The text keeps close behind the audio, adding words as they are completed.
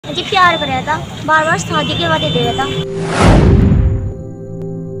मुझे प्यार कर रहा था, बार बार शादी के वादे दे रहा था।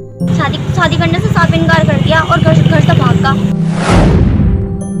 शादी करने से साफ इनकार कर दिया और घर से भागा।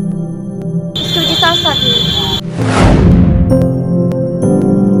 इसकी वजह से शादी हुई।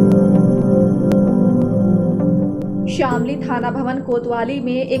 शामली थाना भवन कोतवाली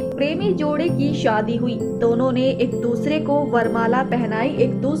में एक प्रेमी जोड़े की शादी हुई। दोनों ने एक दूसरे को वरमाला पहनाई,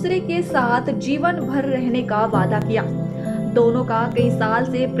 एक दूसरे के साथ जीवन भर रहने का वादा किया। दोनों का कई साल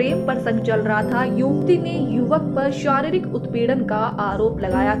से प्रेम प्रसंग चल रहा था। युवती ने युवक पर शारीरिक उत्पीड़न का आरोप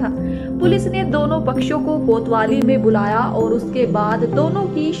लगाया था। पुलिस ने दोनों पक्षों को कोतवाली में बुलाया और उसके बाद दोनों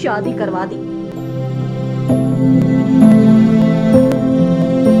की शादी करवा दी।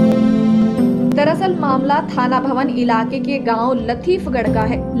 दरअसल मामला थाना भवन इलाके के गांव लतीफगढ़ का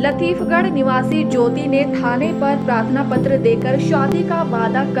है। लतीफगढ़ निवासी ज्योति ने थाने पर प्रार्थना पत्र देकर शादी का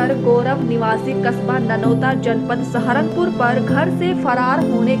वादा कर गौरव निवासी कस्बा ननौता जनपद सहारनपुर पर घर से फरार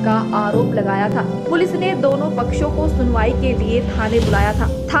होने का आरोप लगाया था। पुलिस ने दोनों पक्षों को सुनवाई के लिए थाने बुलाया था।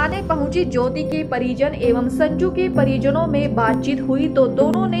 थाने पहुंची ज्योति के परिजन एवं संजू के परिजनों में बातचीत हुई तो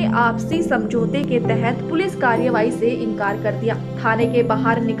दोनों ने आपसी समझौते के तहत पुलिस कार्यवाही से इनकार कर दिया। थाने के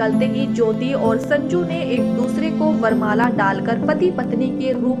बाहर निकलते ही ज्योति और संजू ने एक दूसरे को वरमाला डालकर पति पत्नी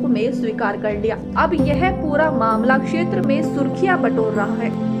के रूप में स्वीकार कर लिया। अब यह पूरा मामला क्षेत्र में सुर्खियां बटोर रहा है।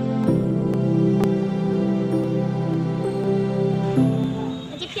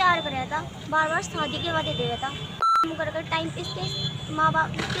 मुझे प्यार कर रहा था, बार बार शादी के वादे दे रहा था। कर टाइम पे इसके माँ बाप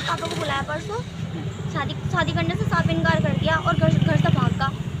इसके पापा को बुलाया परसों। शादी करने से साफ इनकार कर दिया और घर से भागा।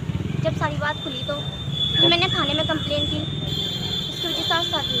 जब सारी बात खुली तो मैंने थाने में कंप्लेंट की। इसकी वजह से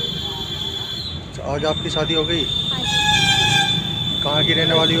शादी हुई। आज आपकी शादी हो गई? हाँ जी। कहाँ की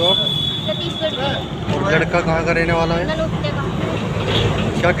रहने वाली हो आप? छत्तीसगढ़ की। और लड़का कहाँ का रहने वाला है? ननौते का।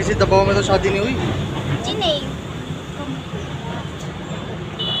 क्या किसी दबाव में तो शादी नहीं हुई? जी नहीं।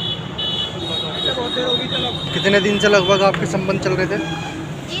 कितने दिन से लगभग आपके संबंध चल रहे थे?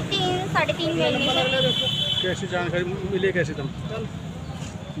 जी 3-3.5 महीने से। कैसी जानकारी मिली? कैसे तुम?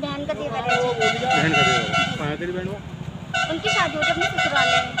 बहन का देवर है। बहन का देवर? कहाँ तेरी बहन? उनकी शादी होती अपने ससुराल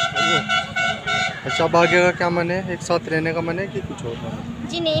में। अच्छा, अब आगे का क्या मन है? एक साथ रहने का मन है कि कुछ और?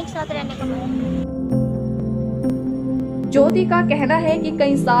 जी नहीं, एक साथ रहने का मन है। ज्योति का कहना है कि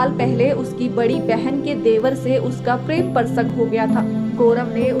कई साल पहले उसकी बड़ी बहन के देवर से उसका प्रेम प्रसंग हो गया था।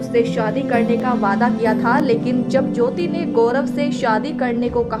 गौरव ने उससे शादी करने का वादा किया था, लेकिन जब ज्योति ने गौरव से शादी करने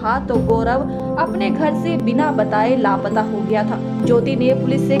को कहा तो गौरव अपने घर से बिना बताए लापता हो गया था। ज्योति ने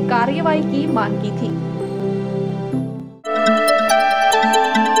पुलिस से कार्रवाई की मांग की थी।